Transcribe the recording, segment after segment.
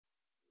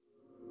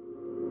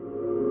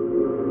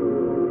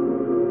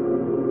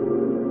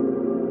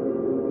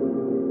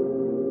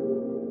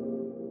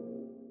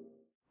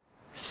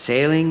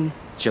Sailing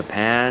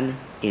Japan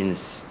in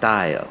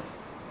Style.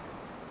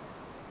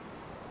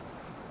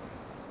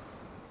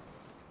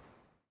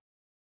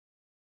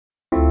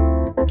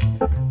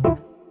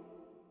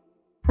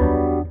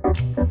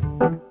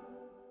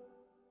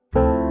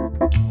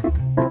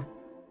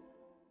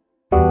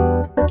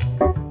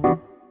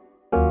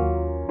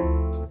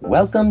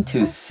 Welcome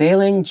to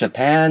Sailing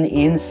Japan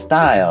in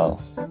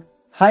Style.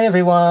 Hi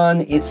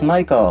everyone, it's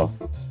Michael.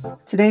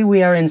 Today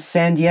we are in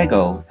San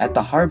Diego at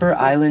the Harbor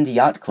Island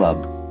Yacht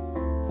Club.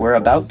 We're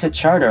about to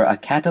charter a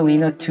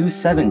Catalina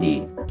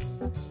 270.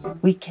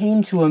 We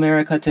came to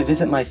America to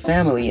visit my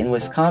family in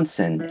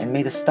Wisconsin and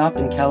made a stop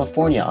in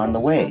California on the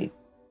way.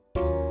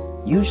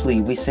 Usually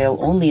we sail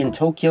only in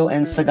Tokyo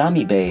and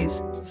Sagami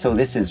Bays, so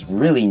this is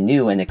really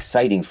new and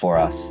exciting for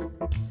us.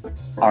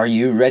 Are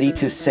you ready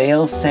to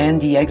sail San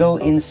Diego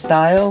in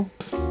style?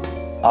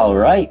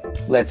 Alright,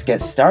 let's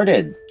get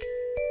started.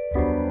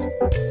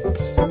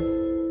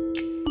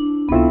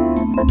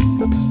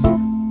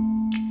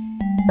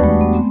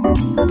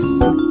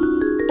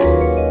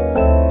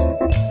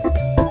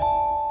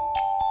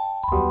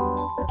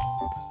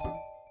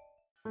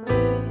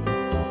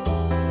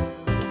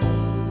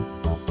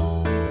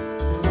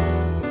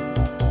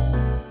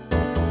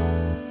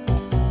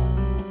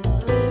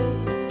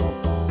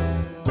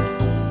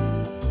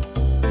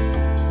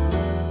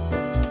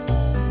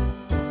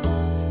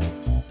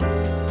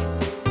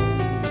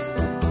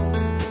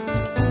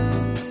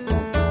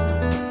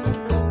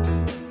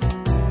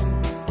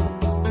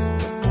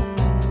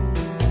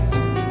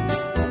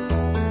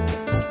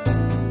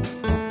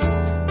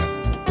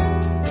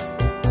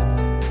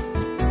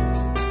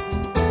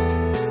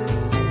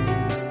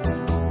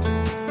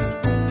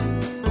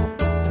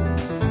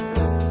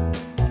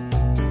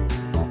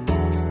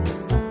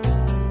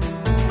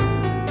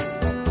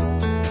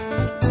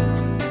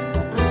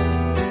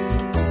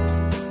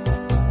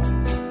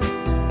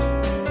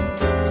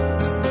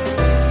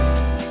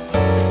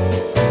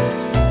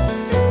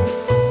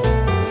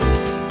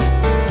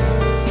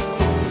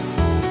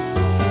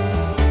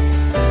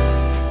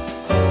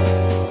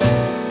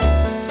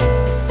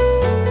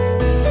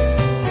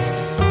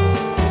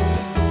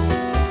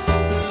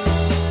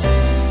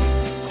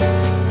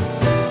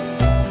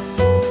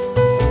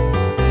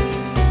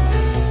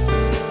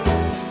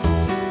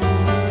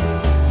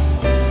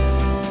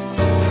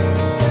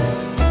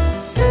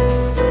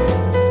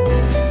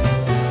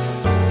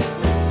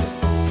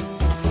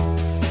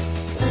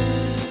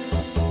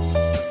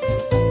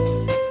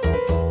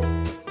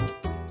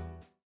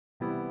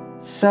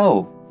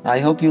 So, I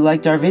hope you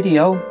liked our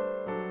video.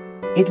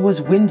 It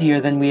was windier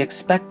than we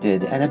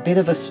expected and a bit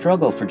of a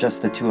struggle for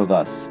just the two of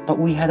us, but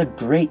we had a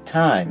great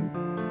time.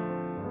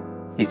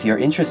 If you're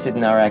interested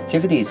in our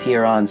activities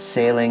here on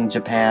Sailing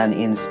Japan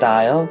in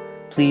Style,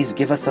 please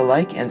give us a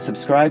like and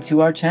subscribe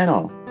to our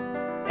channel.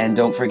 And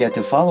don't forget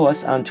to follow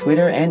us on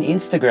Twitter and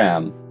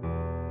Instagram.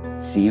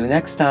 See you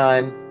next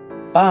time.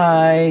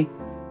 Bye!